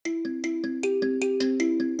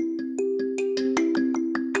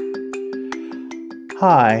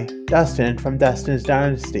Hi, Dustin from Dustin's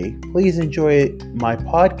Dynasty. Please enjoy my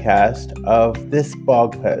podcast of this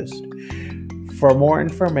blog post. For more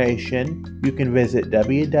information, you can visit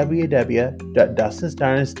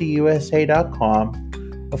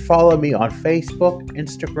www.dustinsdynastyusa.com or follow me on Facebook,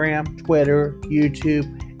 Instagram, Twitter,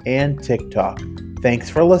 YouTube, and TikTok. Thanks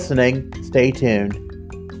for listening. Stay tuned.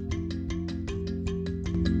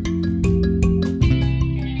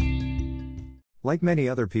 Like many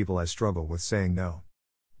other people, I struggle with saying no.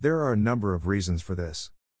 There are a number of reasons for this.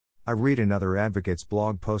 I read another advocate's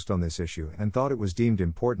blog post on this issue and thought it was deemed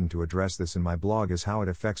important to address this in my blog as how it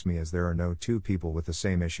affects me, as there are no two people with the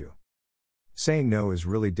same issue. Saying no is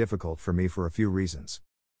really difficult for me for a few reasons.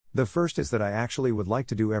 The first is that I actually would like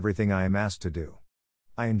to do everything I am asked to do.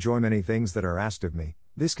 I enjoy many things that are asked of me.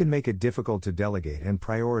 This can make it difficult to delegate and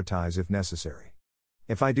prioritize if necessary.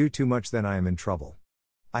 If I do too much, then I am in trouble.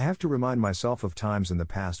 I have to remind myself of times in the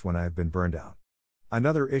past when I have been burned out.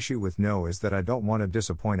 Another issue with no is that I don't want to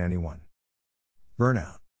disappoint anyone.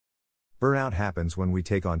 Burnout. Burnout happens when we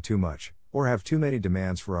take on too much, or have too many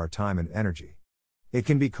demands for our time and energy. It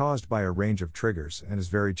can be caused by a range of triggers and is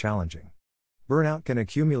very challenging. Burnout can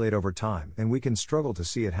accumulate over time, and we can struggle to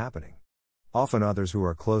see it happening. Often others who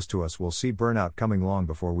are close to us will see burnout coming long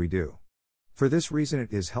before we do. For this reason,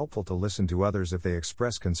 it is helpful to listen to others if they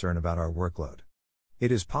express concern about our workload.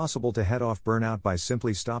 It is possible to head off burnout by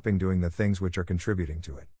simply stopping doing the things which are contributing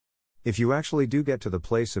to it. If you actually do get to the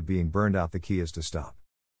place of being burned out, the key is to stop.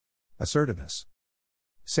 Assertiveness.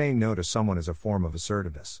 Saying no to someone is a form of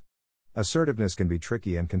assertiveness. Assertiveness can be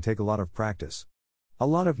tricky and can take a lot of practice. A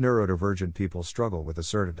lot of neurodivergent people struggle with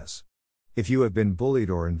assertiveness. If you have been bullied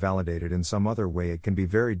or invalidated in some other way, it can be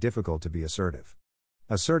very difficult to be assertive.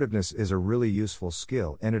 Assertiveness is a really useful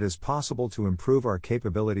skill, and it is possible to improve our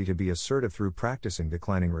capability to be assertive through practicing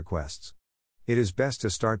declining requests. It is best to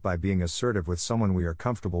start by being assertive with someone we are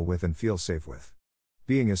comfortable with and feel safe with.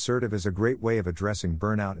 Being assertive is a great way of addressing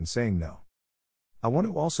burnout and saying no. I want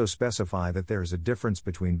to also specify that there is a difference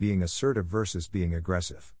between being assertive versus being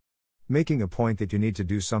aggressive. Making a point that you need to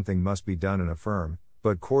do something must be done in a firm,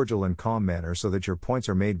 but cordial and calm manner so that your points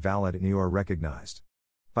are made valid and you are recognized.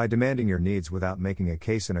 By demanding your needs without making a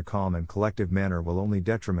case in a calm and collective manner will only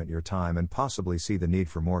detriment your time and possibly see the need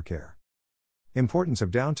for more care. Importance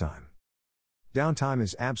of downtime. Downtime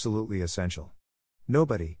is absolutely essential.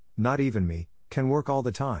 Nobody, not even me, can work all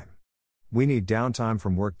the time. We need downtime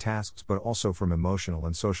from work tasks but also from emotional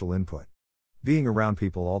and social input. Being around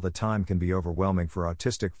people all the time can be overwhelming for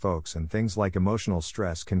autistic folks, and things like emotional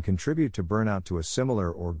stress can contribute to burnout to a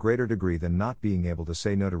similar or greater degree than not being able to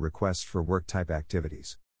say no to requests for work-type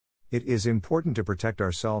activities. It is important to protect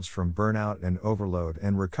ourselves from burnout and overload,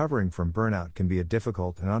 and recovering from burnout can be a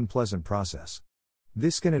difficult and unpleasant process.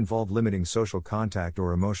 This can involve limiting social contact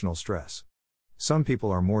or emotional stress. Some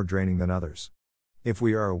people are more draining than others. If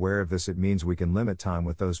we are aware of this, it means we can limit time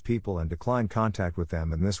with those people and decline contact with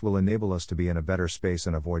them, and this will enable us to be in a better space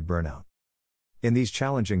and avoid burnout. In these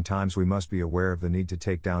challenging times, we must be aware of the need to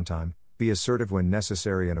take downtime, be assertive when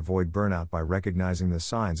necessary, and avoid burnout by recognizing the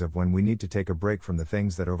signs of when we need to take a break from the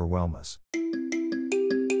things that overwhelm us.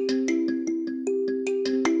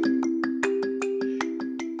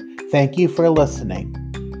 Thank you for listening.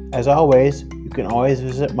 As always, you can always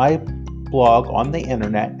visit my blog on the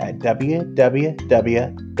internet at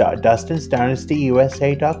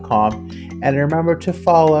www.dustinsdynastyusa.com, and remember to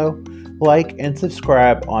follow, like, and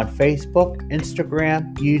subscribe on Facebook,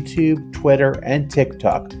 Instagram, YouTube, Twitter, and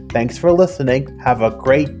TikTok. Thanks for listening. Have a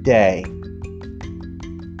great day.